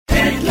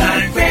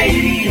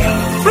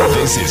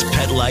This is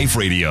Pet Life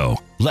Radio.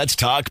 Let's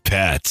talk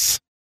pets.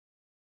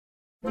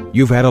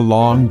 You've had a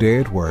long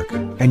day at work,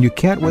 and you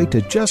can't wait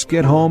to just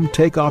get home,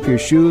 take off your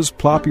shoes,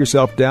 plop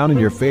yourself down in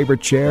your favorite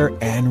chair,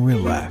 and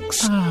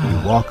relax.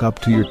 You walk up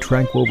to your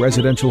tranquil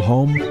residential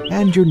home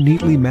and your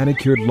neatly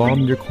manicured lawn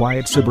in your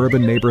quiet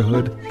suburban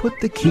neighborhood, put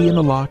the key in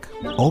the lock,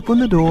 open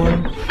the door,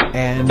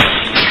 and...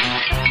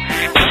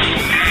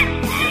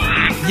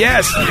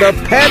 Yes, the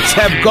pets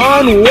have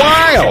gone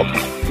wild!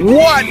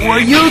 What were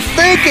you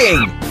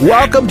thinking?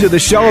 Welcome to the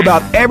show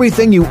about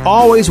everything you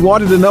always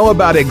wanted to know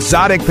about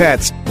exotic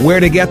pets,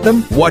 where to get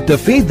them, what to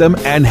feed them,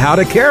 and how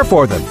to care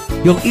for them.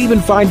 You'll even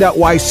find out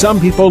why some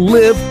people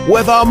live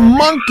with a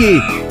monkey.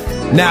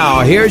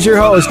 Now, here's your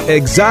host,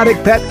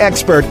 exotic pet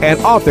expert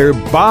and author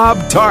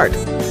Bob Tart.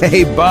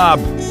 Hey, Bob,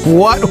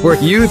 what were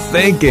you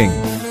thinking?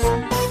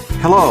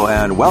 Hello,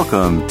 and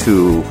welcome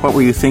to What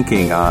Were You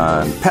Thinking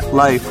on Pet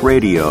Life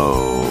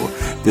Radio.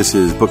 This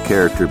is book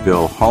character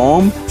Bill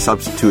Holm,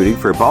 substituting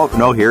for Bob.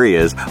 No, here he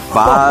is.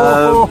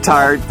 Bob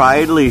Tart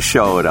finally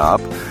showed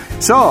up.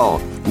 So,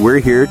 we're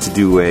here to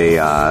do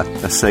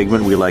a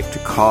segment we like to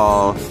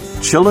call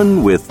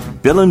Chillin'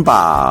 with Bill and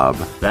Bob.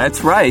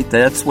 That's right.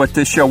 That's what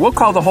this show... We'll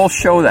call the whole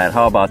show that.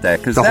 How about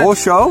that? Whole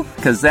show?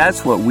 Because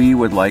that's what we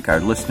would like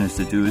our listeners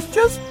to do, is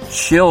just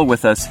chill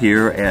with us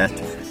here at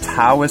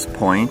Tawas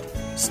Point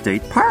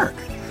State Park.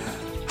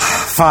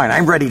 Fine,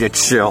 I'm ready to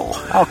chill.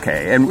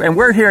 Okay, and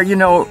we're here,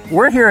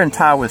 we're here in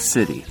Tawas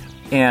City.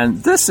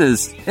 And this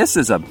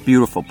is a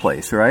beautiful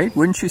place, right?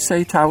 Wouldn't you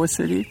say, Tawas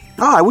City?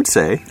 Oh, I would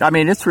say. I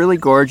mean, it's really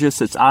gorgeous.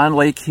 It's on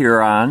Lake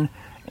Huron,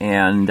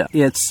 and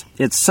it's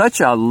such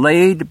a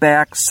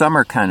laid-back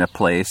summer kind of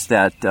place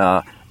that,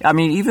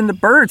 even the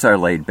birds are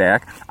laid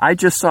back. I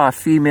just saw a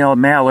female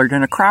mallard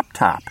in a crop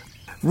top.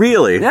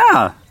 Really?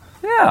 Yeah.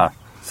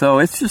 So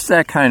it's just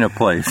that kind of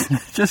place.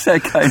 Just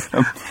that kind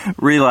of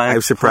relaxed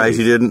I'm surprised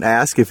place. You didn't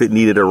ask if it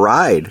needed a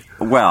ride.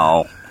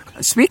 Well,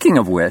 speaking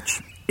of which,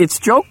 it's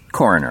Joke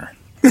Corner.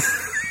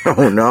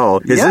 Oh,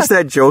 no. Is this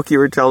that joke you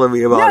were telling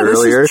me about earlier? Yeah,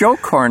 this is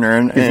Joke Corner.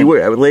 And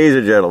ladies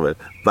and gentlemen,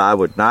 Bob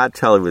would not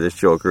tell me this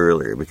joke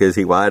earlier because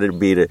he wanted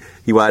me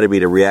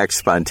to react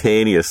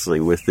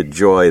spontaneously with the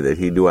joy that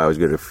he knew I was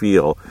going to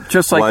feel.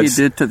 Just like he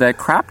did to that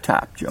crop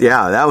top joke.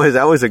 Yeah,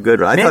 that was a good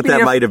one. I thought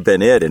that might have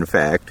been it, in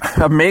fact.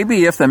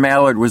 Maybe if the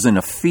mallard was in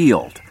a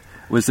field,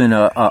 was in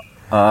a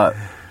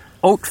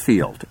oat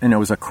field, and it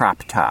was a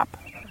crop top.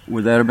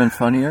 Would that have been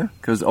funnier?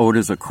 Because oat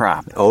is a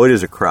crop. Oat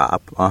is a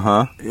crop.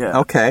 Uh-huh. Yeah.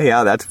 Okay,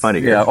 yeah, that's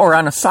funnier. Yeah, or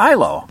on a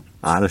silo.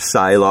 On a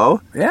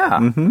silo? Yeah.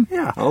 Mm-hmm.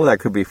 Yeah. Oh, that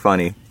could be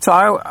funny. So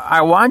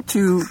I want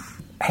to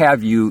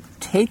have you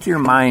take your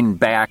mind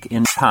back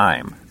in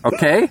time,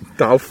 okay?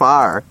 How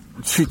far?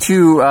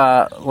 To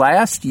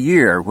last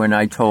year when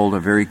I told a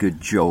very good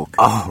joke.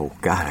 Oh,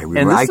 God, I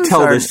remember. I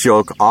tell this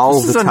joke all the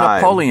time. This is a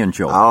Napoleon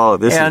joke. Oh,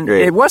 this is great. And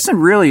it wasn't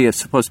really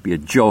supposed to be a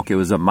joke. It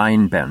was a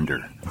mind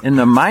bender. And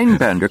the mind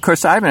bender, of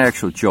course, I have an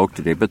actual joke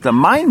today, but the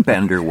mind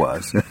bender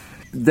was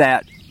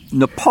that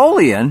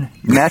Napoleon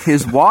met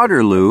his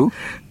Waterloo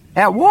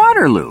at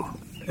Waterloo.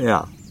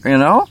 Yeah. You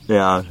know?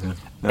 Yeah.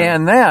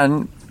 And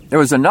then there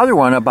was another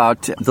one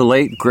about the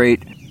late,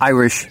 great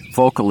Irish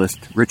vocalist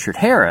Richard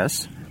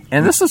Harris.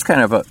 And this is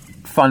kind of a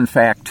fun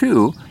fact,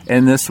 too.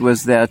 And this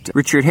was that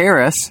Richard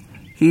Harris,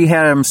 he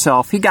got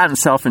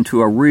himself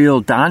into a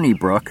real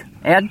Donnybrook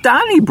at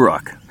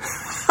Donnybrook.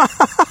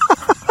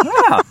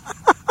 Yeah.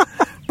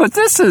 But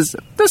this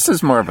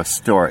is more of a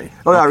story.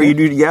 Oh, okay?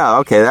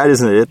 Okay, that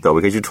isn't it, though,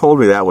 because you told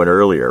me that one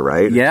earlier,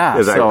 right? Yeah.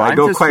 Because I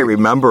don't quite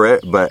remember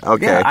it, but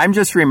okay. Yeah, I'm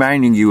just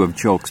reminding you of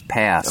jokes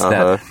past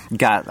that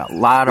got a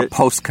lot of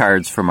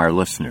postcards from our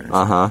listeners.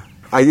 Uh-huh.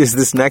 Is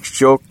this next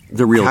joke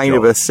the real kind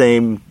joke? of the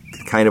same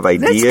kind of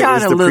idea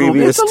as the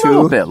previous two? It's a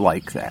little bit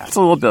like that. It's a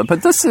little bit,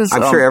 but this is...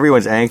 I'm sure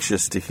everyone's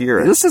anxious to hear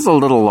it. This is a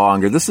little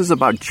longer. This is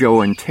about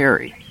Joe and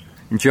Terry.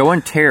 And Joe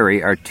and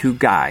Terry are two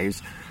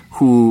guys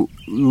who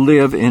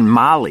live in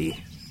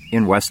Mali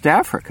in West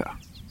Africa.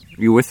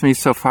 You with me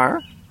so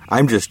far?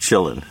 I'm just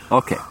chilling.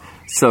 Okay.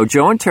 So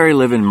Joe and Terry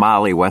live in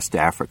Mali, West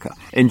Africa.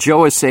 And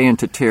Joe is saying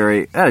to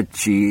Terry,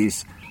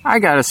 geez, I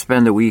got to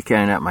spend the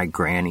weekend at my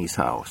granny's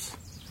house.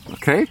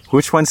 Okay?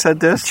 Which one said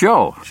this?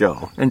 Joe.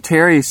 Joe. And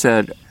Terry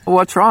said,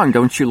 what's wrong?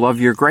 Don't you love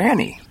your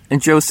granny?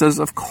 And Joe says,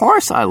 of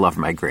course I love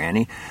my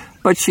granny,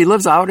 but she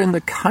lives out in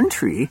the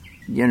country.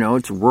 You know,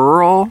 it's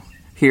rural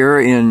here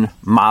in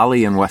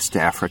Mali in West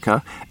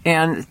Africa.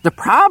 And the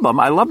problem,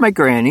 I love my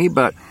granny,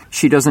 but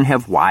she doesn't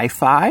have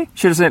Wi-Fi.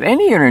 She doesn't have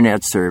any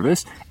internet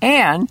service.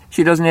 And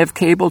she doesn't have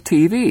cable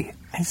TV.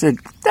 I said,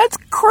 that's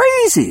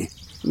crazy.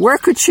 Where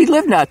could she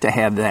live not to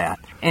have that?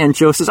 And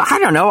Joe says, I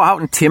don't know,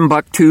 out in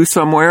Timbuktu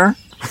somewhere.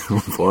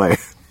 Oh, boy.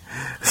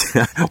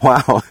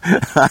 Wow.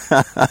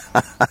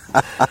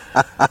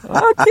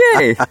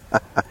 Okay.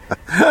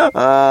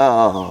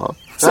 Oh.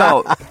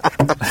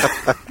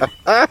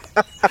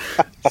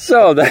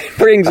 So that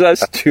brings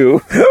us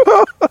to...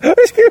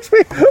 Excuse me.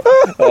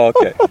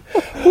 Okay.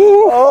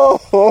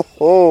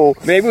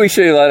 Maybe we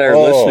should let our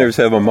listeners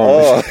have a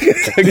moment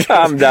to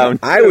calm down.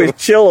 I was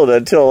chilled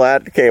until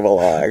that came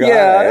along.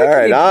 Yeah, all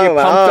right.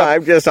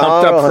 I'm just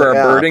pumped up for our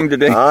birding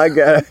today.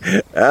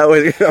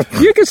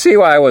 You can see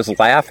why I was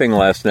laughing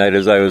last night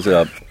as I was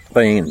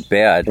laying in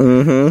bed.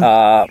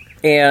 Mm-hmm.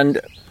 And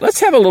let's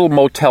have a little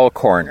motel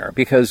corner,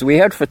 because we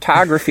had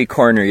photography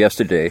corner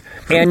yesterday.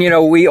 And,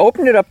 we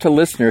opened it up to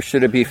listeners.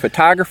 Should it be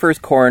photographer's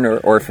corner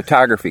or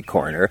photography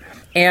corner?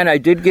 And I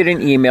did get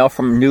an email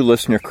from new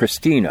listener,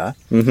 Christina.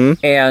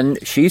 Mm-hmm.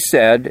 And she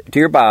said,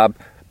 "Dear Bob,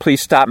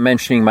 please stop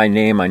mentioning my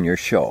name on your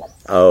show."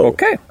 Oh.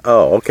 Okay.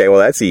 Oh, okay. Well,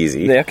 that's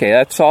easy. Okay,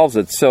 that solves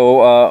it.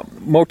 So,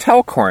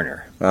 motel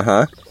corner.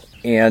 Uh-huh.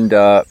 And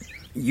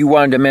you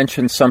wanted to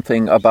mention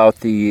something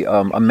about the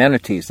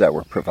amenities that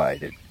were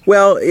provided.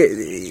 Well,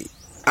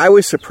 I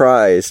was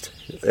surprised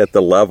at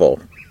the level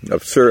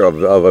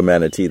of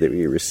amenity that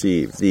we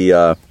received.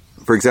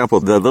 For example,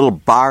 the little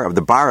bar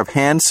of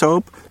hand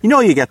soap.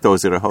 You get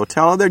those at a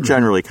hotel. They're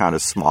generally kind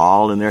of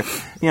small, and they're,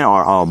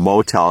 a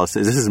motel. This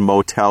is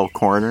motel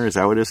corner. Is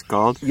that what it's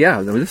called?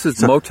 Yeah, this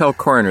is motel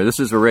corner.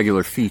 This is a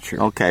regular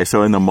feature. Okay,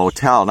 so in the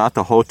motel, not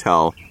the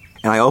hotel.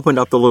 And I opened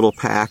up the little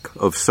pack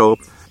of soap,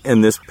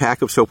 and this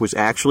pack of soap was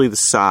actually the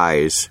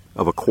size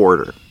of a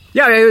quarter.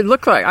 Yeah, it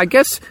looked like, I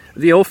guess,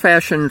 the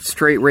old-fashioned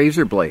straight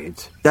razor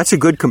blades. That's a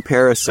good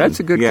comparison. That's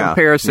a good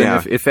comparison.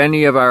 Yeah. If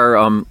any of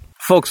our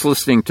folks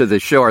listening to the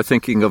show are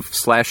thinking of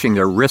slashing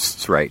their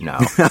wrists right now,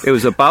 it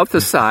was about the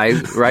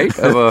size, right,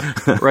 of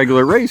a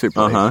regular razor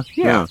blade. Uh-huh.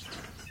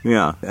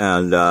 Yeah.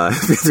 And there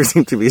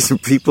seem to be some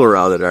people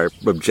around that are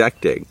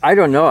objecting. I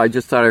don't know. I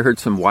just thought I heard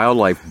some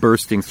wildlife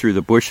bursting through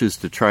the bushes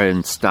to try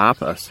and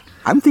stop us.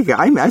 I'm thinking,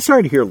 I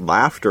started to hear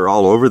laughter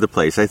all over the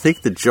place. I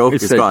think the joke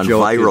has gone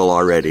viral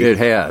already. It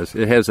has.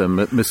 It has. A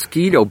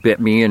mosquito bit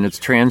me, and it's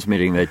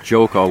transmitting that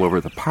joke all over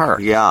the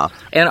park. Yeah.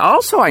 And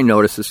also I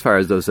noticed, as far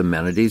as those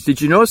amenities, did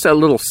you notice that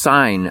little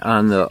sign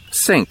on the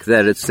sink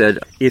that it said,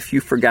 if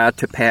you forgot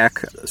to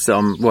pack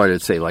some, what did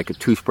it say, like a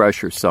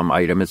toothbrush or some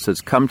item, it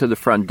says, come to the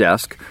front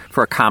desk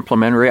for a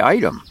complimentary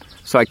item.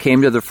 So I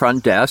came to the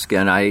front desk,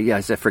 and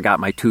I forgot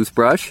my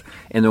toothbrush,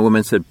 and the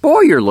woman said, "Boy,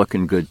 you're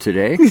looking good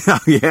today."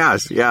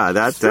 Yes, yeah,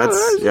 that's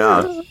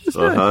yeah.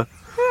 Uh-huh.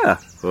 Yeah.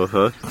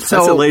 Uh-huh.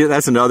 So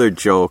that's another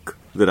joke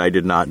that I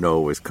did not know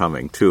was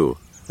coming, too.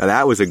 Now,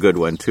 that was a good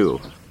one, too.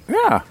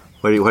 Yeah.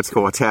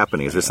 What's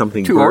happening? Is there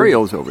something... Two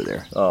Orioles over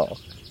there. Oh.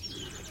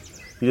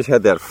 You just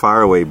had that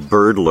faraway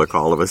bird look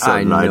all of a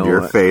sudden on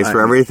your face,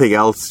 where everything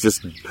else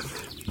just...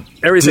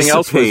 Everything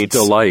else was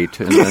delight,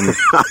 and then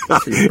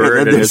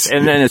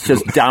and then it's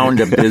just down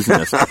to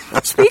business.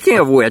 Speaking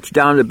of which,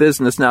 down to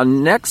business. Now,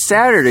 next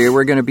Saturday,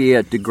 we're going to be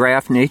at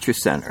DeGraff Nature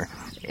Center,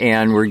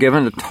 and we're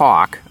giving a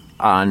talk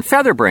on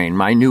Featherbrain,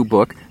 my new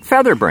book,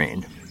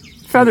 Featherbrain.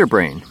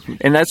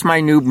 And that's my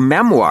new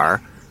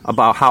memoir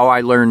about how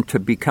I learned to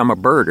become a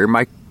birder,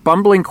 my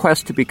bumbling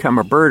quest to become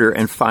a birder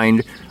and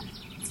find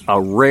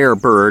a rare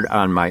bird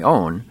on my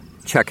own.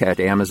 Check at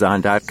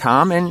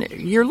Amazon.com, and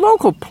your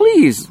local,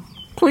 please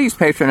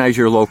patronize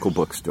your local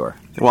bookstore.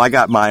 Well, I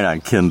got mine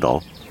on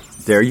Kindle.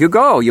 There you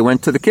go. You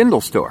went to the Kindle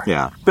store.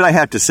 Yeah. But I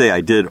have to say,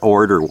 I did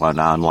order one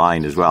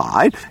online as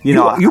well.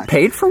 You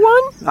paid for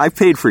one? I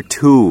paid for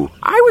two.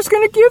 I was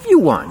going to give you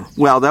one.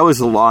 Well, that was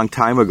a long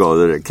time ago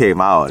that it came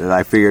out, and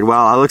I figured,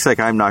 well, it looks like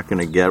I'm not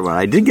going to get one.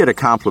 I did get a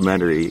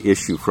complimentary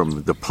issue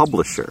from the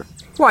publisher.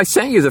 Well, I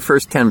sent you the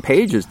first 10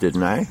 pages,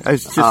 didn't I? I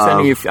was just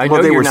sending you... I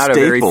know you're not a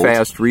very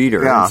fast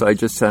reader, so I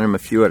just sent them a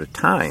few at a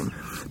time.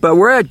 But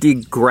we're at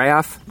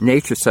DeGraff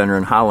Nature Center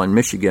in Holland,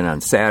 Michigan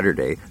on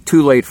Saturday.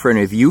 Too late for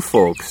any of you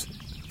folks.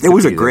 It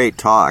was a great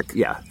talk.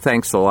 Yeah,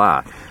 thanks a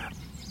lot.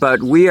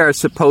 But we are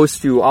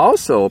supposed to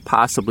also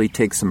possibly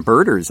take some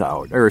birders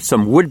out, or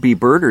some would-be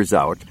birders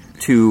out,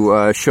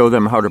 to show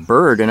them how to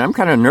bird. And I'm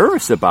kind of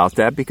nervous about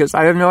that because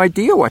I have no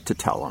idea what to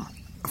tell them.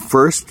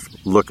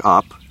 First, look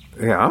up.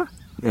 Yeah.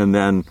 And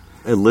then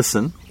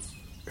listen.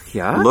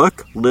 Yeah.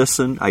 Look,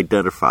 listen,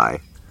 identify.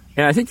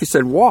 And I think you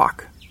said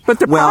walk. But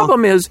the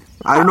problem is...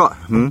 I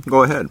don't know.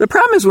 Go ahead. The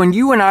problem is when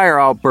you and I are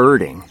out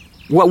birding,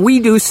 what we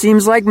do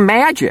seems like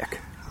magic.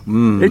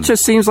 It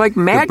just seems like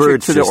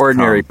magic to the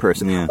ordinary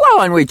person. Yeah.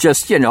 Well, and we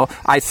just,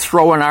 I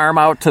throw an arm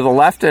out to the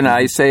left and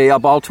I say a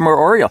Baltimore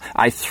Oriole.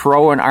 I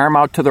throw an arm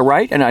out to the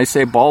right and I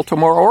say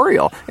Baltimore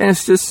Oriole. And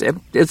it's just,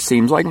 it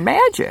seems like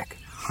magic.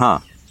 Huh.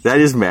 That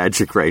is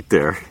magic right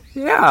there.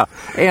 Yeah.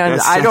 And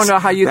I don't know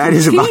how you can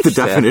teach that. That is about the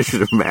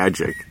definition of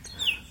magic.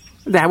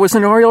 That was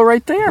an Oriole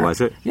right there.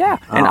 Was it? Yeah.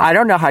 And I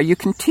don't know how you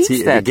can teach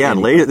that.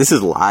 Again, later, this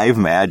is live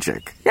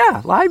magic.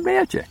 Yeah, live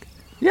magic.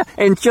 Yeah.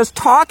 And just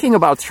talking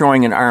about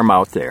throwing an arm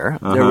out there,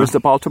 there was the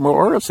Baltimore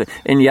Orioles.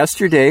 And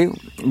yesterday,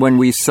 when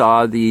we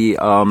saw the...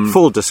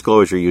 Full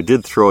disclosure, you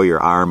did throw your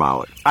arm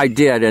out. I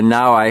did, and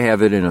now I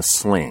have it in a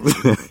sling.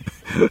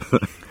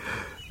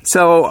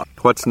 So...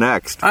 What's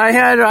next?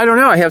 I don't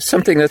know. I have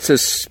something that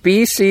says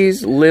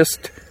Species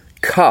List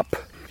Cup.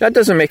 That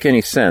doesn't make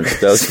any sense,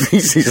 does it?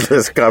 Species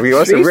List Cup. You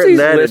must have written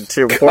that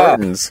into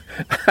importance.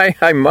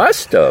 I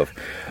must have.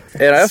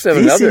 And I also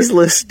have another species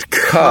list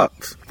cup.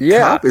 Yeah.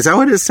 Cup? Is that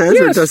what it says,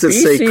 Yeah, or does it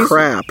say species-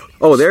 crap?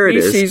 Oh, there it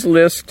is. Species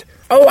list.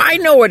 Oh, I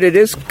know what it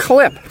is.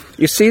 Clip.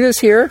 You see this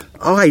here?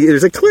 Oh,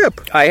 there's a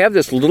clip. I have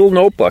this little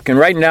notebook, and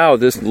right now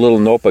this little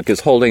notebook is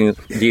holding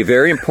the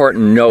very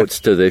important notes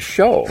to this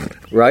show,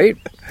 right?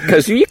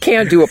 Because you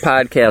can't do a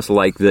podcast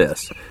like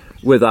this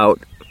without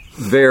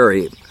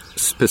very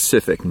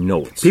specific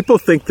notes. People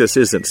think this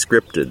isn't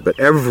scripted, but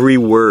every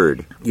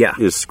word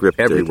is scripted.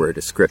 Every word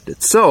is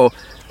scripted. So,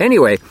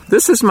 anyway,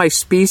 this is my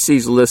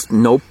species list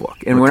notebook.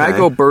 And when I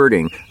go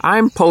birding,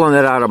 I'm pulling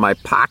it out of my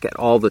pocket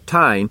all the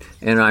time,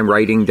 and I'm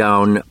writing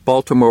down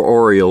Baltimore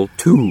Oriole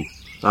 2.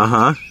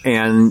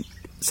 And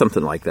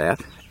something like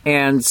that.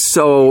 And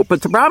so,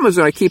 but the problem is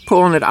when I keep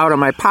pulling it out of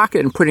my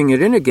pocket and putting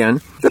it in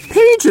again, the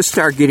pages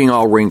start getting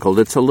all wrinkled.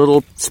 It's a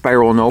little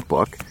spiral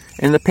notebook.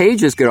 And the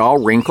pages get all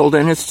wrinkled,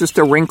 and it's just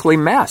a wrinkly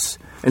mess.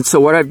 And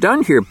so what I've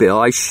done here, Bill,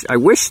 I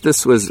wish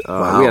this was,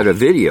 we had a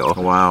video.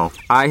 Wow.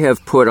 I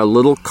have put a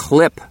little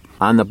clip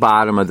on the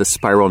bottom of the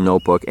spiral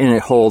notebook, and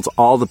it holds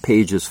all the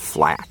pages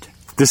flat.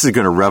 This is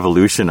going to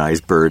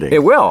revolutionize birding.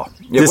 It will.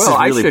 This is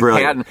really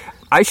brilliant.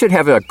 I should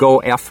have a Go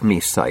F Me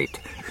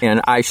site,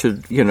 and I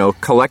should,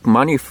 collect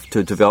money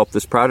to develop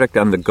this product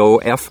on the Go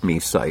F Me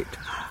site.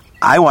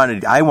 I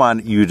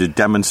want you to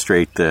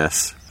demonstrate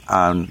this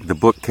on the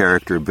Book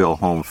Character Bill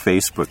Holm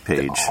Facebook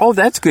page. Oh,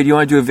 that's good. You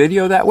want to do a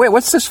video of that? Wait,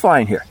 what's this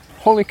flying here?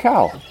 Holy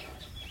cow.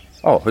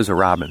 Oh, it was a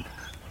robin.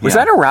 Was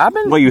that a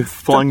robin? Well, you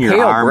flung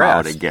your arm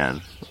grass. out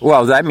again.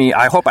 Well,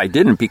 I hope I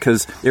didn't,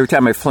 because every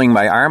time I fling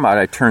my arm out,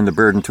 I turn the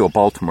bird into a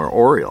Baltimore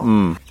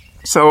Oriole.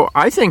 So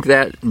I think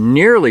that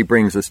nearly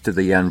brings us to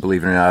the end,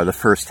 believe it or not, of the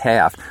first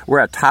half. We're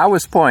at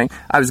Tawas Point.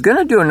 I was going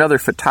to do another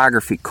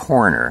photography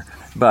corner,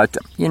 but,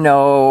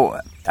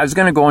 I was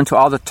going to go into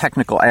all the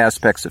technical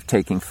aspects of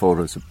taking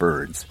photos of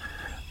birds.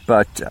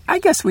 But I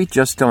guess we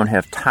just don't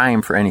have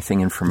time for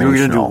anything informational.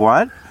 You're going to do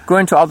what? Go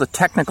into all the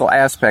technical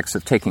aspects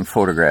of taking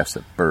photographs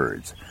of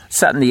birds.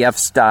 Setting the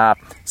f-stop,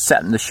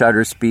 setting the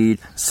shutter speed,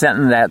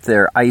 setting that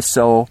their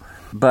ISO.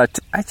 But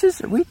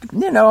we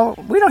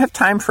don't have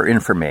time for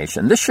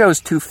information. This show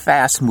is too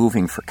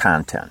fast-moving for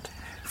content.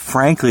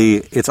 Frankly,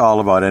 it's all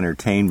about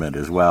entertainment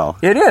as well.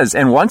 It is.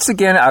 And once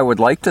again, I would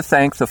like to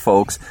thank the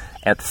folks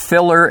at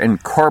Filler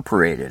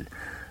Incorporated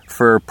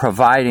for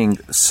providing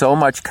so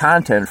much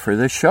content for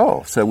this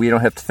show, so we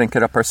don't have to think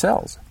it up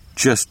ourselves.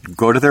 Just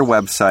go to their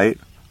website,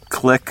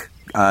 click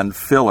on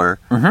Filler,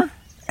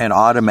 and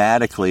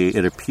automatically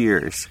it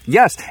appears.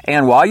 Yes,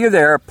 and while you're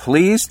there,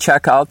 please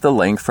check out the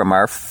link from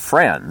our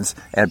friends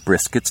at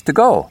Briskets to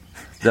Go.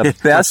 The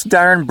best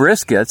darn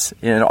briskets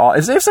in all.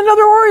 There's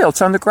another Oriole.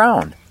 It's on the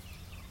ground.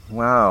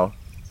 Wow.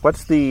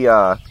 What's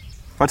the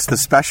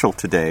special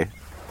today?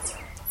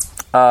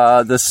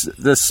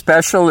 The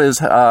special is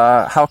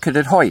How Could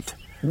It Hoyt?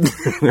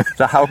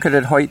 The How Could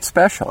It Hoyt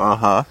special.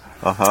 All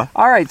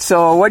right,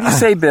 so what do you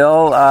say,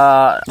 Bill?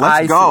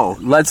 Let's go.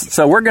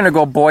 So we're going to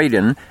go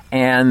Boyden,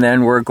 and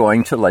then we're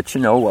going to let you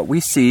know what we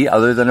see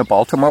other than a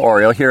Baltimore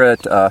Oriole here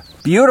at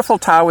beautiful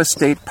Tawas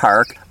State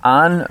Park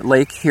on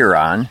Lake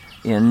Huron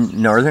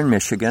in northern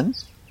Michigan.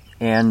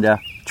 And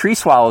tree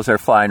swallows are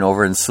flying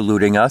over and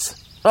saluting us.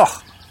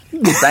 Oh,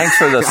 thanks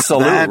for the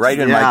salute right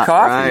in my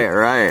coffee.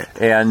 Right.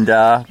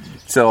 And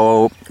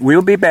so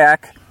we'll be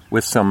back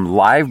with some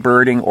live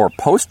birding or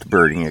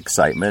post-birding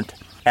excitement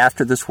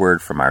after this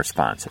word from our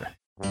sponsor.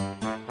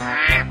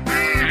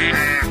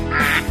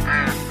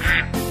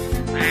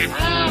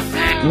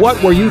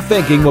 What Were You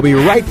Thinking? We'll be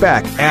right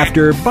back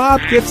after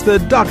Bob gets the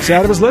ducks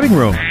out of his living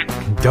room.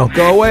 Don't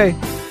go away.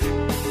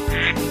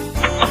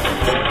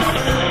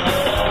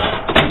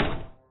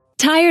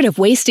 Tired of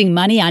wasting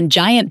money on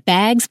giant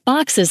bags,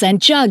 boxes,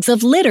 and jugs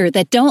of litter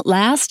that don't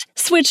last?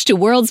 Switch to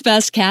World's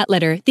Best Cat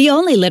Litter, the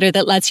only litter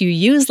that lets you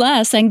use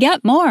less and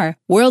get more.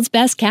 World's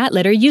Best Cat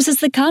Litter uses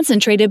the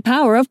concentrated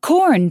power of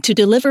corn to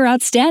deliver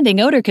outstanding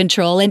odor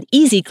control and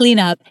easy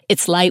cleanup.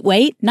 It's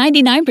lightweight,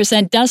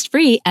 99%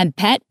 dust-free, and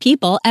pet,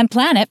 people, and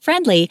planet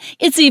friendly.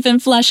 It's even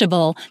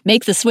flushable.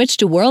 Make the switch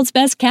to World's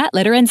Best Cat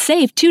Litter and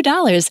save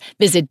 $2.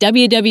 Visit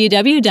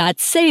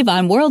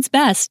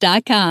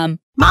www.saveonworldsbest.com.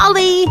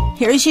 Molly,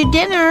 here's your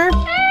dinner.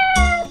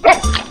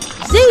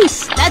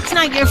 Zeus, that's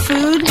not your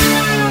food.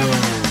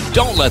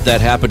 Don't let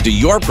that happen to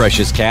your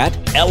precious cat.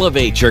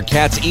 Elevate your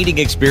cat's eating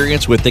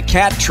experience with the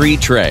Cat Tree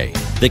Tray.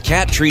 The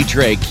Cat Tree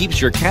Tray keeps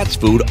your cat's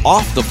food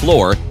off the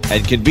floor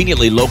and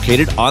conveniently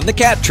located on the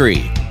cat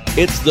tree.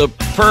 It's the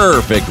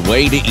perfect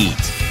way to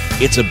eat.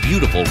 It's a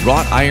beautiful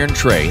wrought iron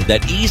tray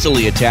that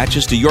easily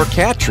attaches to your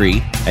cat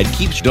tree and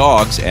keeps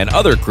dogs and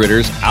other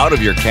critters out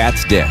of your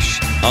cat's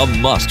dish. A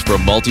must for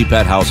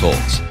multi-pet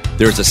households.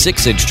 There's a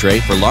 6-inch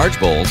tray for large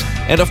bowls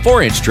and a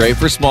 4-inch tray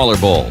for smaller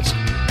bowls.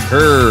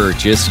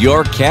 Purchase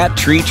your Cat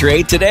Tree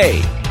Tray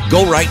today.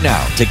 Go right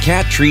now to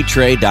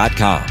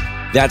cattreetray.com.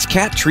 That's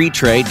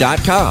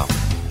cattreetray.com.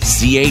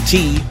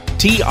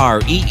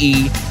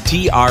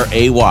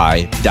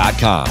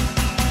 CATTREETRAY.com.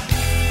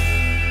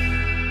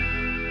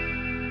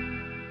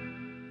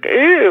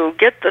 Ooh,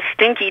 get the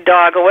stinky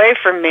dog away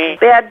from me.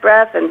 Bad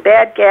breath and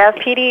bad gas.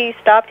 Petey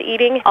stopped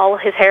eating. All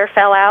his hair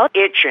fell out.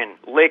 Itching,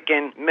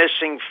 licking,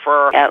 missing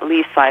fur. At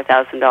least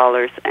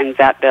 $5,000 in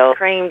vet bill.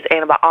 Creams,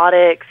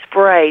 antibiotics,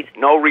 sprays.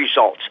 No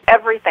results.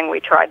 Everything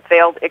we tried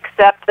failed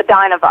except the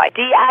Dinovite.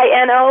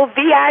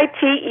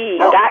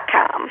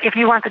 DINOVITE.com. If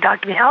you want the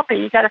dog to be healthy,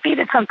 you got to feed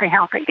it something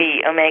healthy.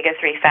 The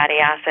omega-3 fatty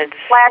acids.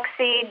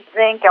 Flaxseed,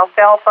 zinc,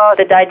 alfalfa.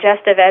 The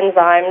digestive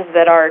enzymes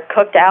that are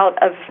cooked out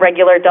of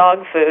regular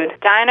dog food.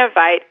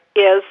 Dinovite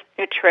is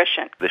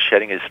nutrition. The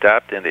shedding is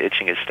stopped and the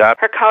itching is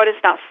stopped. Her coat is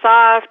now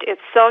soft, it's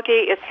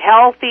silky, it's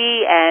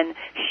healthy and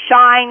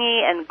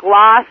shiny and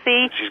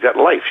glossy. She's got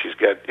life, she's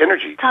got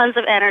energy. Tons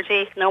of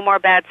energy, no more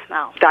bad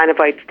smells.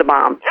 Dinovite's the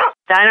bomb.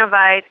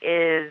 Dinovite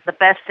is the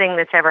best thing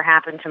that's ever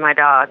happened to my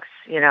dogs,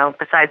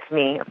 besides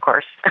me, of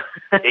course.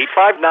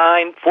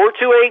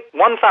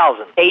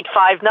 859-428-1000.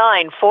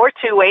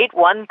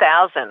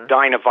 859-428-1000.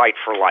 Dinovite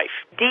for life.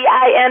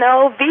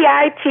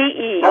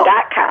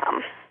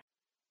 DINOVITE.com.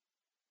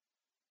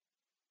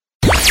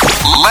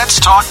 Let's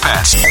talk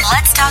pets.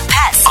 Let's talk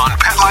pets On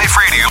Pet Life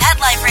Radio. Pet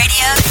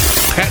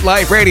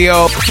Life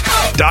Radio.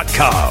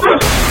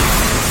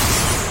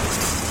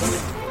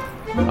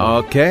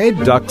 PetLifeRadio.com. Okay,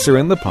 ducks are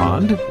in the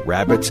pond,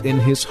 rabbits in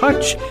his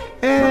hutch,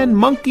 and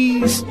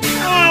monkeys...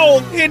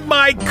 Oh, in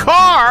my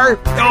car!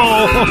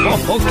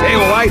 Oh, okay,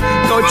 well, I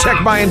go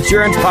check my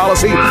insurance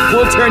policy.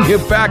 We'll turn you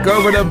back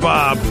over to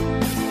Bob.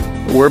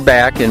 We're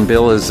back, and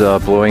Bill is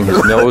blowing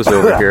his nose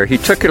over here. He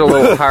took it a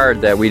little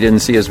hard that we didn't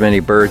see as many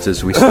birds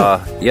as we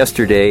saw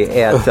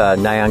yesterday at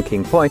Nyan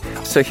King Point.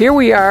 So here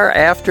we are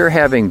after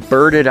having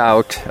birded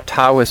out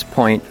Tawas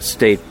Point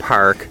State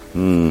Park.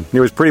 It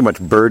was pretty much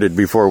birded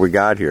before we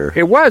got here.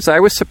 It was. I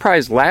was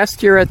surprised.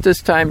 Last year at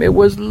this time, it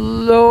was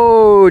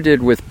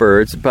loaded with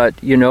birds, but,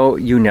 you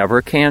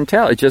never can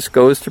tell. It just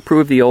goes to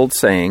prove the old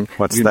saying.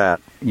 What's that?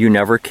 You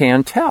never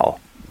can tell.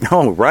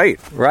 Oh, right.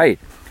 Right.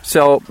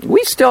 So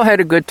we still had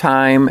a good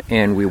time,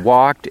 and we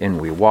walked,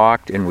 and we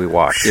walked, and we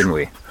walked, didn't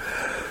we?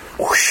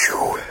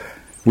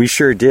 We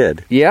sure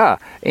did. Yeah,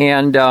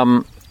 and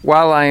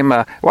while I'm...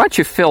 why don't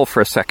you fill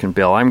for a second,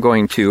 Bill? I'm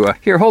going to...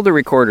 here, hold the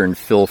recorder and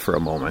fill for a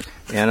moment.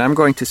 And I'm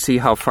going to see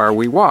how far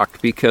we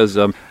walked, because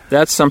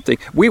that's something...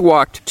 We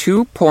walked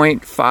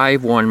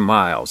 2.51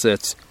 miles.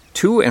 That's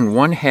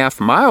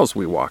 2.5 miles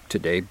we walked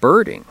today,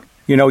 birding.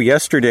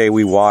 Yesterday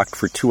we walked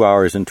for 2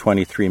 hours and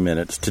 23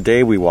 minutes.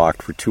 Today we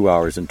walked for 2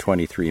 hours and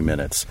 23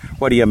 minutes.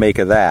 What do you make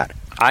of that?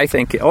 I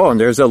think, and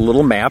there's a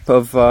little map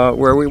of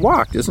where we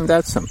walked. Isn't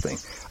that something?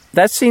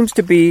 That seems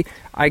to be,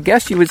 I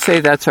guess you would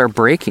say that's our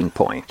breaking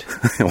point.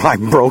 Well,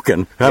 I'm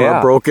broken. I'm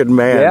a broken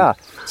man. Yeah.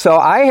 So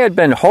I had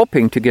been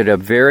hoping to get a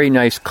very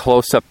nice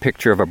close-up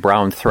picture of a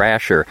brown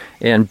thrasher.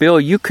 And, Bill,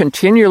 you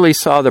continually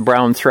saw the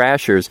brown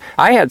thrashers.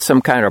 I had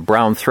some kind of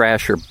brown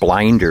thrasher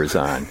blinders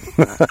on.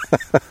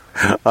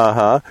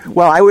 Well,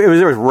 it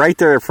was right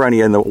there in front of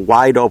you in the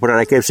wide open, and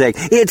I kept saying,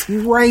 "It's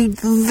right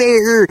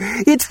there!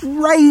 It's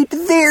right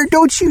there!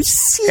 Don't you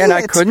see it?" And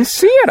I couldn't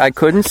see it. I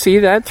couldn't see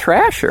that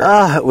thrasher.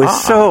 It was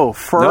so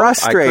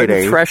frustrating. I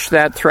couldn't thresh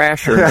that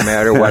thrasher no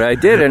matter what I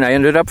did, and I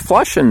ended up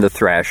flushing the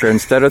thrasher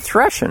instead of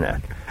threshing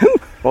it.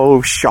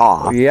 Oh,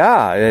 Shaw.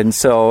 Yeah, and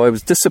so it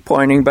was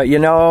disappointing, but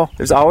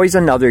there's always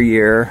another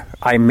year.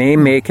 I may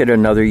make it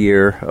another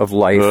year of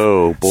life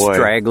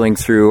straggling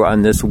through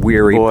on this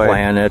weary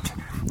planet,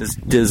 this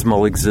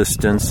dismal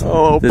existence,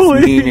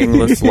 this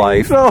meaningless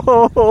life.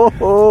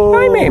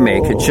 I may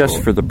make it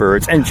just for the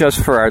birds and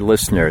just for our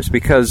listeners,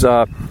 because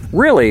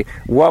really,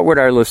 what would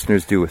our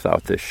listeners do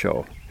without this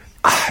show?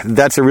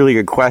 That's a really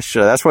good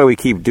question. That's why we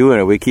keep doing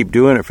it. We keep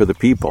doing it for the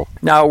people.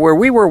 Now, where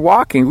we were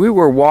walking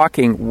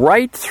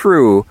right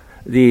through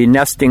the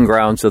nesting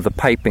grounds of the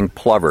piping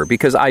plover,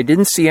 because I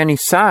didn't see any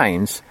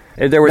signs.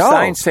 There were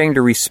signs saying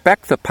to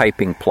respect the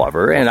piping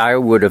plover, and I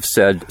would have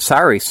said,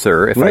 "Sorry,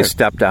 sir, if I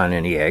stepped on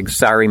any eggs.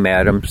 Sorry,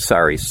 madam.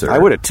 Sorry, sir." I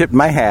would have tipped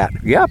my hat.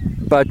 Yep,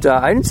 but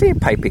I didn't see any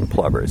piping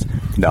plovers.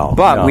 No.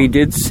 But we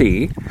did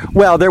see...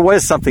 Well, there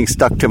was something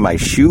stuck to my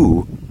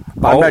shoe.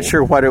 I'm not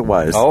sure what it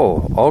was.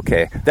 Oh,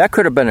 okay. That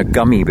could have been a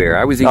gummy bear.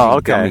 I was eating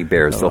gummy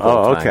bears the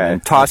whole time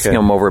and tossing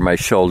them over my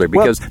shoulder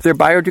because they're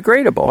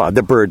biodegradable. Well,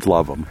 the birds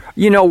love them.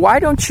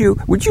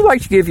 Would you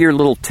like to give your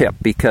little tip?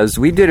 Because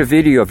we did a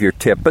video of your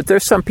tip, but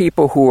there's some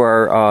people who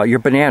are your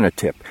banana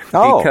tip.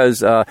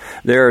 Because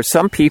there are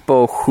some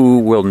people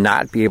who will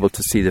not be able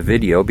to see the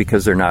video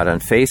because they're not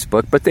on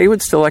Facebook, but they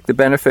would still like the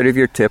benefit of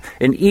your tip,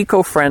 an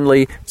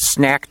eco-friendly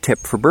snack tip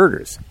for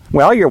birders.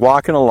 Well, you're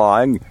walking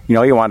along,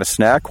 you want a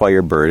snack while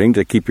you're birding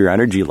to keep your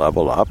energy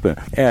level up.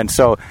 And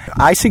so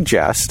I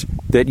suggest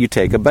that you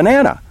take a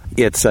banana.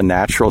 It's a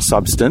natural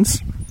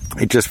substance.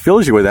 It just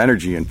fills you with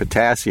energy and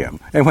potassium.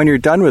 And when you're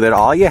done with it,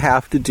 all you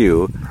have to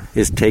do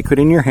is take it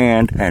in your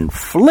hand and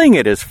fling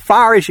it as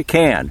far as you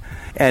can.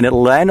 And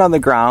it'll land on the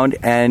ground,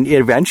 and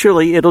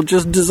eventually it'll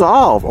just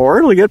dissolve, or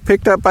it'll get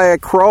picked up by a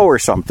crow or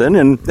something,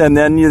 and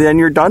then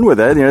you're done with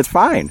it, and it's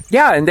fine.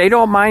 Yeah, and they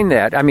don't mind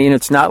that. I mean,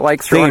 it's not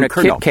like throwing a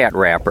Kit Kat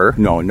wrapper.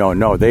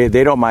 No.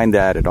 They don't mind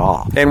that at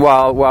all. And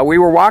while we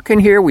were walking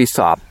here, we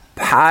saw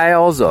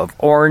piles of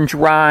orange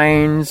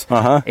rinds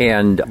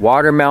and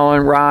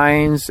watermelon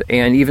rinds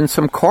and even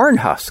some corn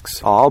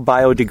husks. All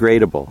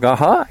biodegradable.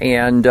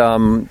 And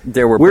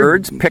there were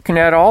birds picking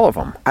at all of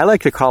them. I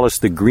like to call us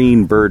the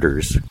green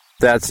birders.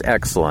 That's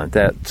excellent.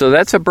 So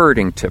that's a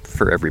birding tip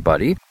for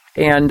everybody.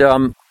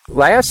 And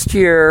last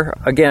year,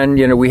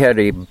 again, we had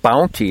a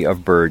bounty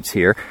of birds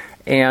here.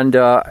 And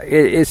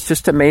it's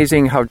just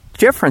amazing how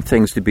different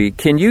things to be.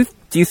 Do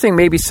you think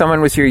maybe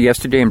someone was here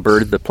yesterday and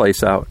birded the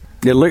place out?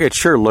 It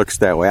sure looks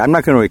that way. I'm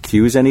not going to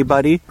accuse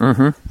anybody.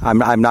 Mm-hmm.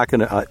 I'm not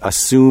going to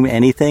assume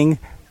anything,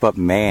 but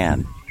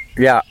man.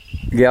 Yeah,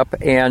 yep.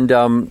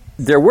 And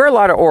there were a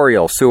lot of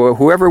orioles, so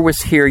whoever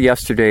was here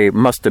yesterday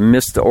must have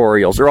missed the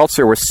orioles, or else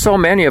there were so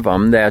many of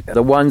them that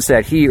the ones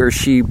that he or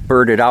she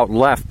birded out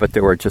left, but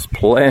there were just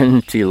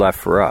plenty left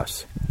for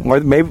us. Or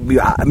maybe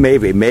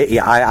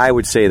I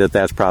would say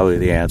that's probably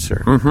the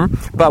answer.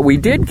 Mm-hmm. But we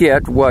did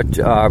get what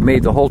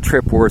made the whole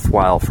trip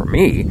worthwhile for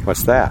me.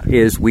 What's that?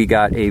 Is we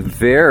got a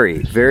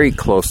very, very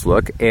close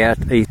look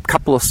at a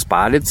couple of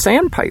spotted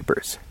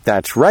sandpipers.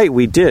 That's right,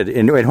 we did.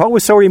 And what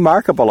was so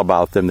remarkable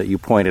about them that you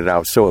pointed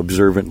out so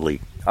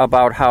observantly?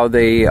 About how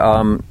they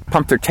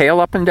pump their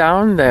tail up and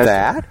down.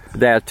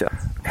 That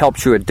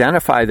helps you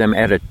identify them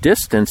at a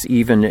distance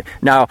even.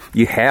 Now,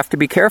 you have to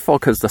be careful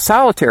because the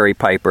solitary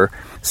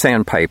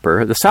sandpiper,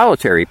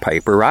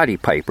 Roddy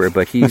Piper,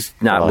 but he's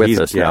not with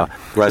us now.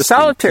 The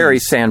solitary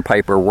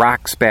sandpiper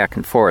rocks back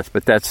and forth,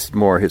 but that's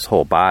more his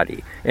whole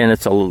body, and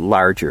it's a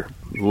larger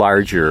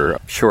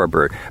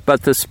shorebird.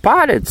 But the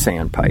spotted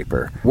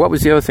sandpiper, what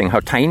was the other thing? How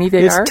tiny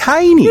they are? It's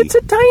tiny. It's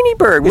a tiny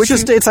bird.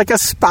 It's like a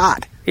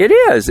spot. It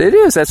is.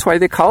 That's why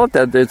they call it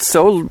that. It's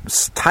so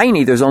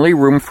tiny, there's only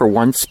room for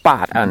one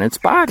spot on its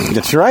body.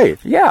 That's right.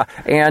 Yeah.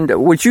 And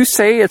would you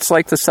say it's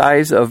like the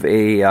size of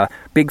a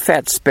big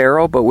fat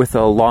sparrow, but with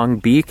a long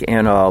beak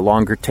and a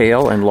longer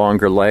tail and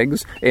longer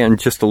legs and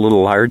just a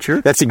little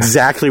larger? That's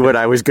exactly what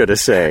I was going to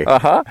say.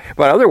 But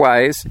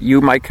otherwise, you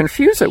might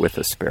confuse it with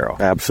a sparrow.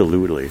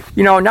 Absolutely.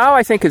 Now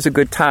I think is a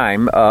good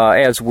time,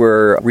 as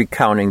we're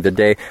recounting the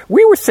day.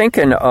 We were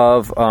thinking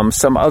of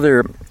some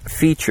other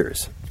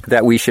features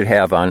that we should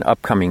have on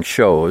upcoming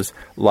shows,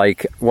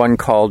 like one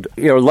called,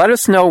 let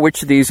us know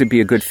which of these would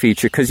be a good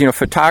feature, because,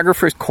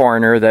 Photographer's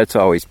Corner, that's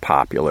always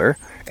popular.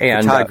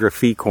 And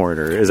Photography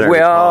Corner, is that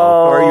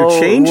well, or you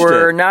changed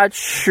we're not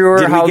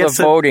sure how the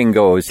voting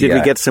goes yet. Did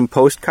we get some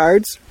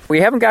postcards? We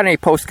haven't got any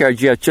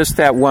postcards yet, just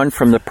that one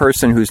from the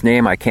person whose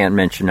name I can't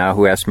mention now,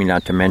 who asked me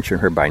not to mention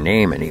her by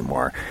name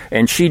anymore.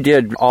 And she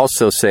did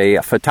also say,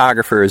 a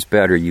photographer is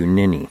better, you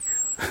ninny.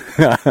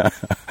 But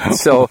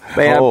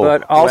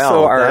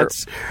also our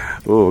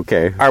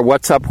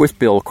What's Up with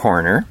Bill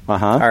corner,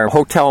 our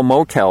Hotel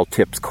Motel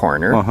Tips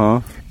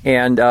corner,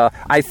 and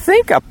I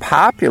think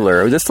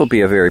this will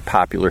be a very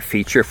popular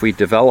feature if we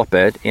develop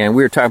it, and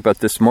we were talking about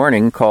this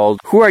morning, called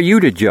Who Are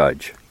You to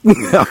Judge?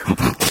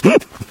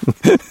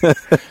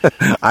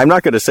 I'm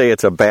not going to say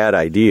it's a bad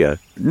idea.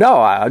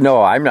 No,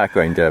 I'm not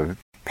going to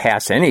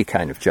pass any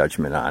kind of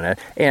judgment on it.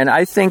 And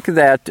I think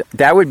that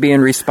would be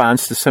in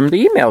response to some of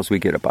the emails we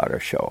get about our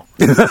show.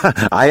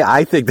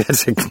 I think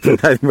that's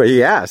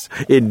yes,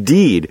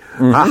 indeed.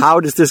 Mm-hmm. How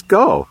does this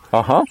go?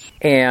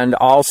 And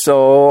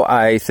also,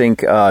 I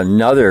think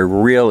another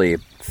really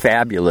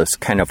fabulous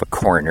kind of a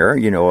corner,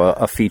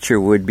 a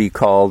feature would be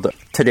called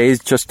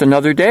Today's Just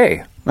Another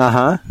Day.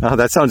 Oh,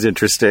 that sounds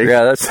interesting.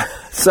 Yeah, that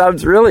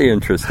sounds really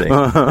interesting.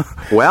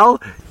 Well,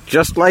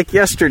 just like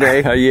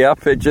yesterday.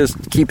 Yep, it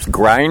just keeps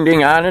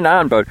grinding on and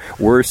on, but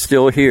we're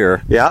still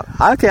here. Yeah,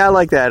 okay, I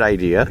like that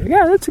idea.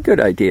 Yeah, that's a good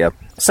idea.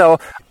 So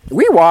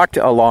we walked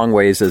a long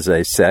ways, as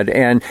I said,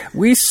 and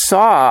we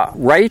saw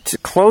right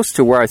close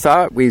to where I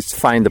thought we'd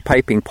find the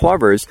piping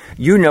plovers,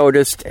 you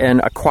noticed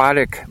an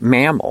aquatic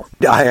mammal.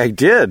 I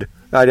did.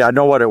 I didn't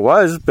know what it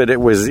was, but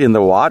it was in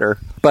the water.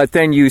 But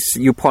then you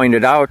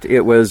pointed out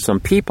it was some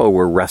people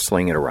were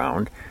wrestling it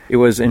around. It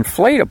was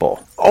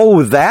inflatable.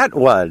 Oh, that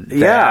one.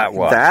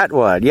 That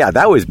one. Yeah,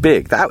 that was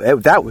big.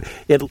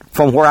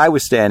 From where I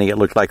was standing, it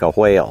looked like a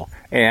whale.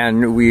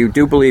 And we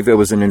do believe it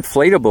was an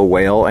inflatable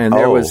whale, and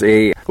there was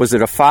it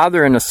a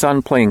father and a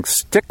son playing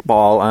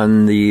stickball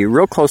on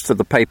real close to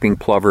the piping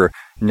plover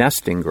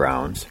nesting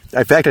grounds.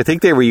 In fact, I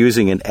think they were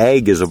using an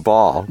egg as a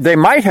ball. They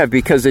might have,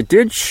 because it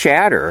did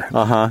shatter,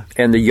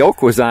 and the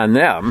yolk was on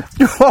them.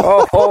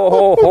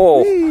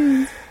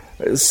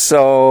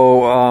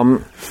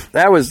 So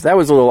that was a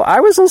little.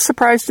 I was a little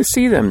surprised to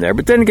see them there.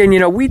 But then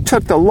again, we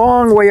took the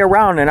long way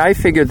around, and I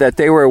figured that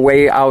they were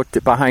way out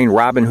behind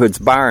Robin Hood's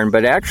barn.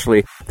 But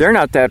actually, they're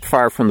not that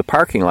far from the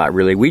parking lot.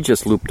 Really, we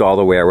just looped all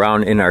the way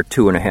around in our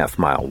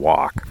 2.5-mile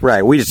walk.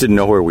 Right. We just didn't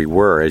know where we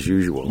were, as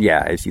usual.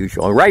 Yeah, as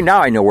usual. And right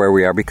now, I know where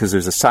we are because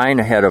there's a sign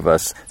ahead of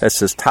us that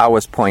says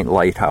Tawas Point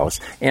Lighthouse,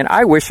 and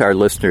I wish our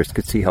listeners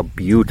could see how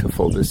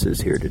beautiful this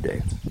is here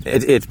today.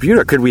 It's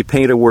beautiful. Could we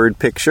paint a word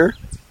picture?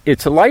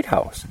 It's a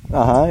lighthouse.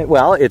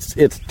 Well,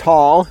 it's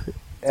tall.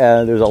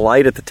 There's a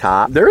light at the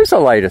top. There is a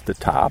light at the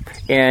top,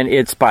 and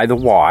it's by the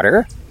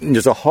water.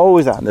 There's a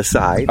hose on the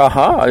side.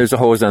 There's a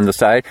hose on the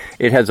side.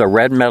 It has a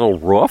red metal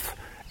roof,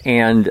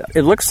 and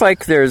it looks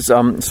like there's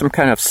some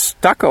kind of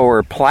stucco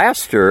or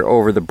plaster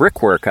over the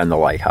brickwork on the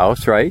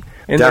lighthouse, right?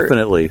 And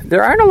Definitely.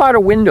 There aren't a lot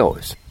of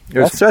windows.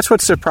 That's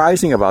what's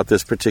surprising about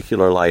this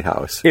particular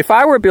lighthouse. If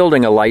I were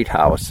building a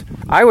lighthouse,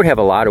 I would have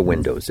a lot of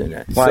windows in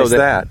it. Why is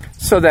that?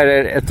 So that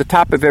at the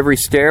top of every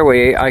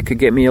stairway, I could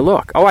get me a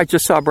look. Oh, I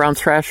just saw a brown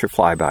thrasher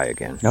fly by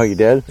again. Oh, you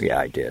did? Yeah,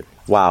 I did.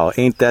 Wow,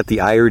 ain't that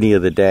the irony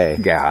of the day?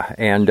 Yeah,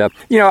 and,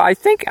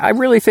 I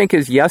really think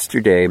as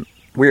yesterday,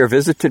 we were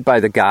visited by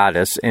the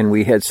goddess, and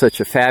we had such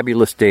a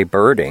fabulous day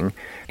birding,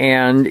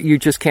 and you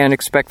just can't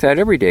expect that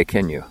every day,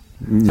 can you?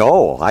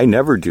 No, I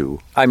never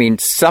do. I mean,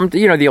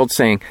 the old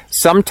saying,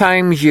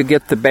 sometimes you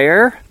get the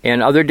bear,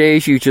 and other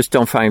days you just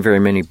don't find very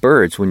many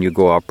birds when you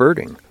go out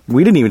birding.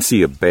 We didn't even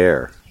see a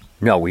bear.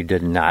 No, we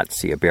did not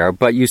see a bear,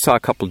 but you saw a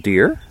couple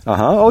deer.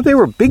 Uh-huh. Oh, they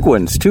were big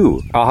ones,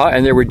 too. Uh-huh,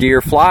 and there were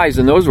deer flies,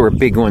 and those were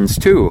big ones,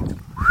 too.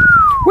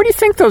 What do you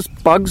think those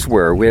bugs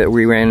were?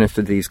 We ran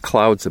into these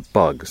clouds of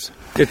bugs.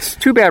 It's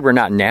too bad we're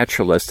not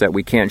naturalists, that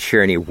we can't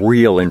share any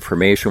real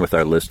information with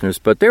our listeners,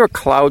 but they were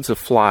clouds of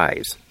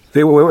flies.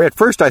 They were, at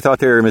first I thought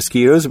they were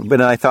mosquitoes, but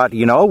then I thought,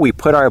 we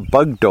put our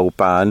bug dope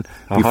on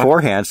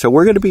beforehand, so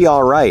we're going to be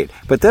all right.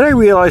 But then I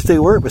realized they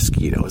weren't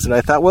mosquitoes, and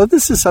I thought, well,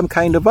 this is some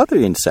kind of other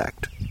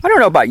insect. I don't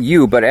know about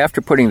you, but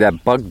after putting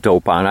that bug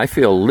dope on, I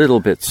feel a little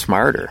bit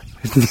smarter.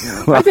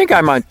 I think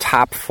I'm on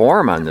top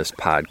form on this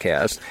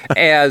podcast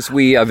as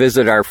we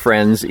visit our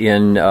friends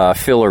in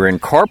Filler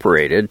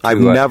Incorporated. I've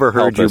never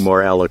heard you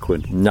more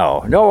eloquent.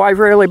 No, I've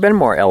rarely been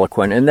more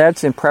eloquent, and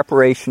that's in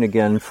preparation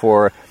again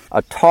for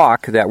a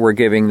talk that we're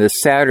giving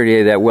this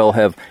Saturday that will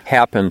have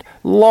happened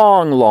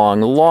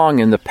long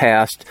in the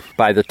past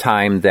by the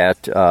time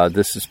that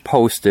this is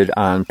posted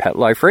on Pet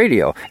Life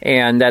Radio.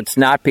 And that's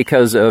not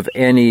because of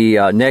any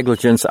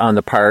negligence on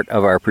the part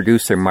of our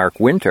producer, Mark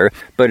Winter,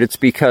 but it's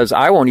because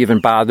I won't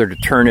even bother to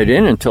turn it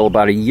in until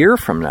about a year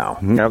from now.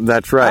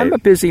 That's right. I'm a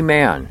busy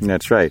man.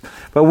 That's right.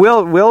 But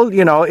we'll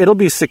it'll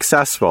be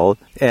successful,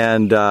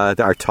 and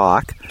our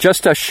talk.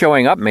 Just us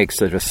showing up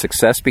makes it a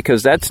success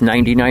because that's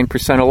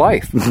 99% of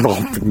life.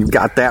 You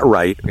got that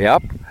right.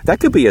 Yep. That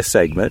could be a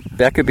segment.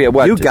 That could be a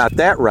what? You got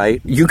that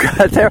right. You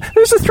got that.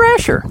 There's a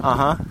thrasher.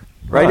 Uh-huh.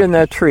 Right in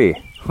that tree.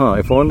 Huh.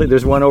 If only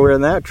there's one over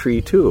in that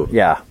tree, too.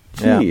 Yeah.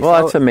 Jeez. Yeah.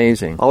 Well, that's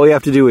amazing. All we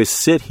have to do is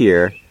sit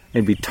here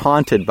and be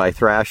taunted by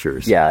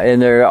thrashers. Yeah,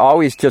 and they're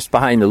always just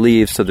behind the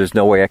leaves, so there's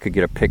no way I could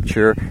get a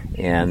picture,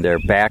 and they're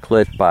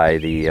backlit by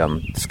the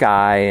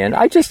sky, and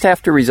I just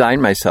have to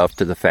resign myself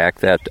to the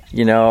fact that,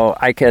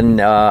 I can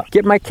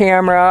get my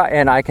camera,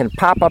 and I can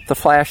pop up the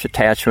flash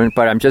attachment,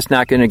 but I'm just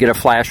not going to get a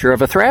flasher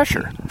of a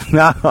thrasher.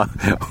 No,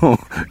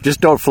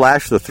 just don't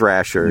flash the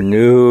thrasher.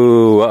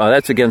 No,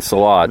 that's against the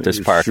law at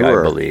this park, I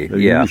believe.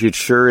 Yeah, it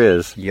sure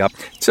is. Yep.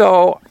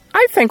 So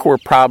I think we're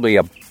probably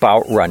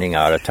about running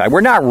out of time.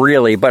 We're not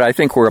really, but I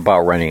think we're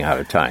about running out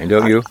of time,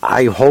 don't you?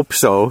 I hope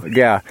so.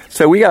 Yeah.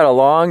 So we got a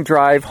long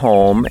drive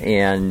home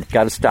and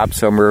got to stop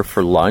somewhere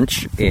for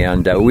lunch.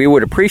 And we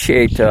would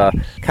appreciate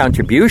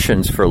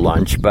contributions for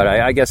lunch, but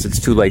I guess it's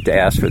too late to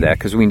ask for that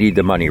because we need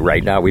the money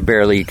right now. We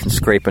barely can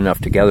scrape enough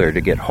together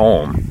to get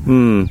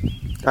home.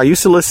 Are you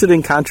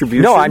soliciting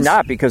contributions? No, I'm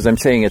not, because I'm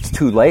saying it's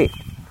too late.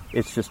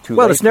 It's just too late.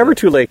 Well, it's never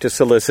too late to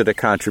solicit a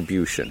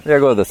contribution.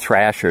 There go the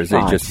thrashers. They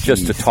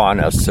just to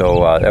taunt us.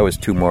 So that was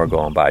two more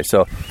going by.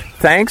 So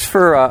thanks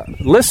for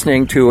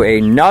listening to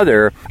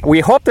another. We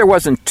hope there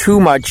wasn't too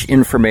much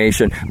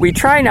information. We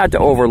try not to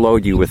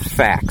overload you with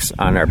facts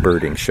on our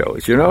birding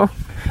shows,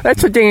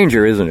 That's a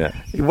danger, isn't it?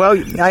 Well,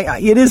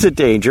 it is a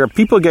danger.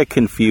 People get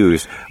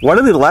confused. One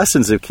of the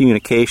lessons of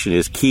communication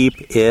is keep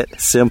it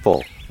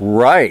simple.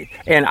 Right.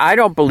 And I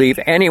don't believe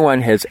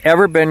anyone has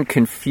ever been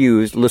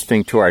confused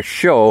listening to our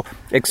show,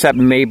 except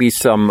maybe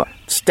some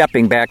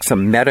stepping back,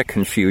 some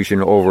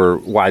meta-confusion over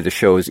why the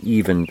show is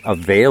even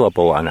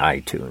available on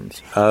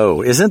iTunes.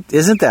 Oh, isn't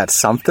that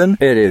something?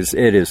 It is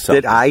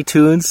something. That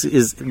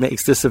iTunes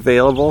makes this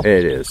available?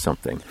 It is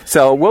something.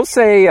 So we'll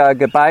say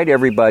goodbye to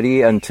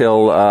everybody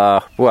until,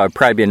 it'll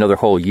probably be another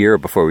whole year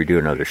before we do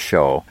another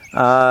show.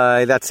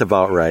 That's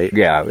about right.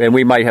 Yeah, and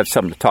we might have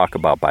something to talk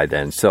about by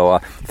then. So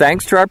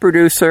thanks to our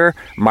producer,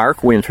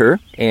 Mark Winter,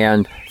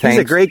 and thanks.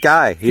 He's a great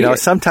guy.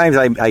 Sometimes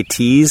I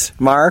tease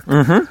Mark,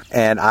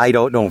 and I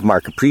don't know if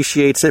Mark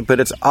appreciates it, but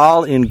it's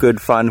all in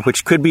good fun,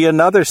 which could be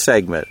another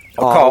segment.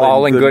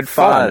 All in good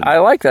fun. I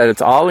like that.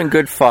 It's all in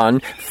good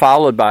fun,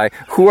 followed by,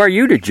 who are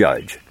you to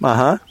judge?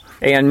 Uh-huh.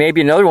 And maybe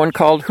another one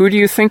called, who do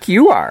you think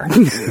you are?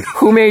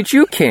 Who made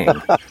you king?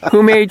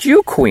 Who made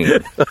you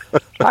queen?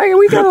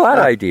 We got a lot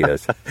of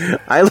ideas.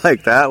 I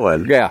like that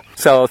one. Yeah.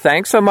 So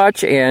thanks so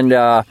much. And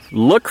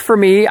look for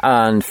me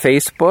on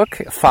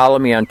Facebook. Follow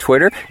me on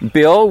Twitter.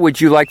 Bill,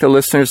 would you like the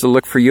listeners to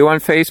look for you on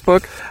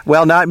Facebook?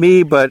 Well, not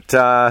me, but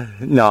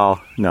no.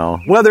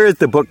 Well, there is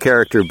the book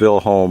character Bill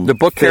Holm. The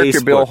book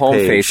character Bill Holm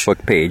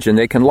Facebook page, and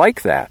they can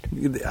like that.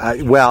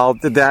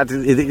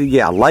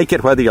 Like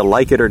it whether you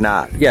like it or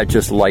not. Yeah,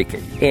 just like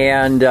it.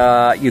 And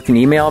you can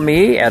email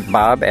me at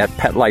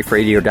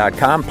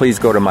bob@petliferadio.com. Please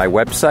go to my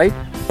website,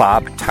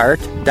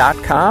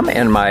 bobtart.com.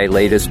 And my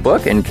latest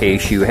book, in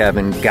case you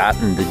haven't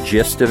gotten the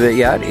gist of it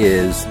yet,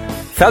 is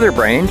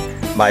Featherbrained,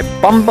 my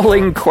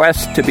bumbling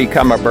quest to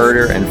become a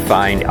birder and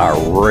find a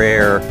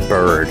rare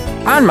bird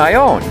on my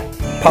own.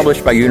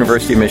 Published by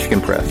University of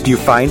Michigan Press. Do you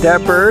find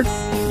that bird?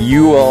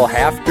 You will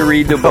have to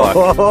read the book.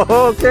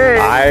 Okay.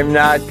 I'm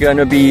not going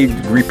to be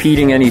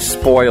repeating any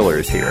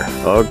spoilers here.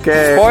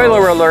 Okay.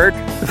 Spoiler alert.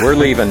 We're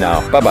leaving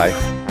now. Bye-bye.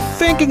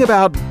 Thinking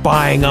about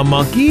buying a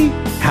monkey?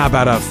 How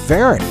about a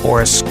ferret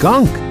or a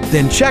skunk?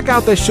 Then check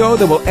out the show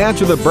that will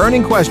answer the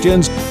burning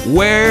questions.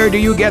 Where do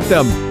you get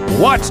them?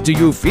 What do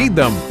you feed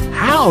them?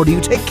 How do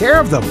you take care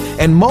of them?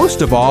 And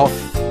most of all,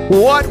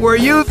 what were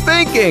you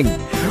thinking?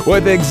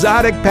 With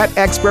exotic pet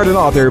expert and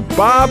author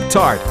Bob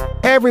Tart.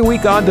 Every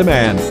week on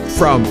demand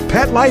from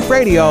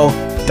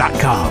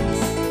PetLifeRadio.com.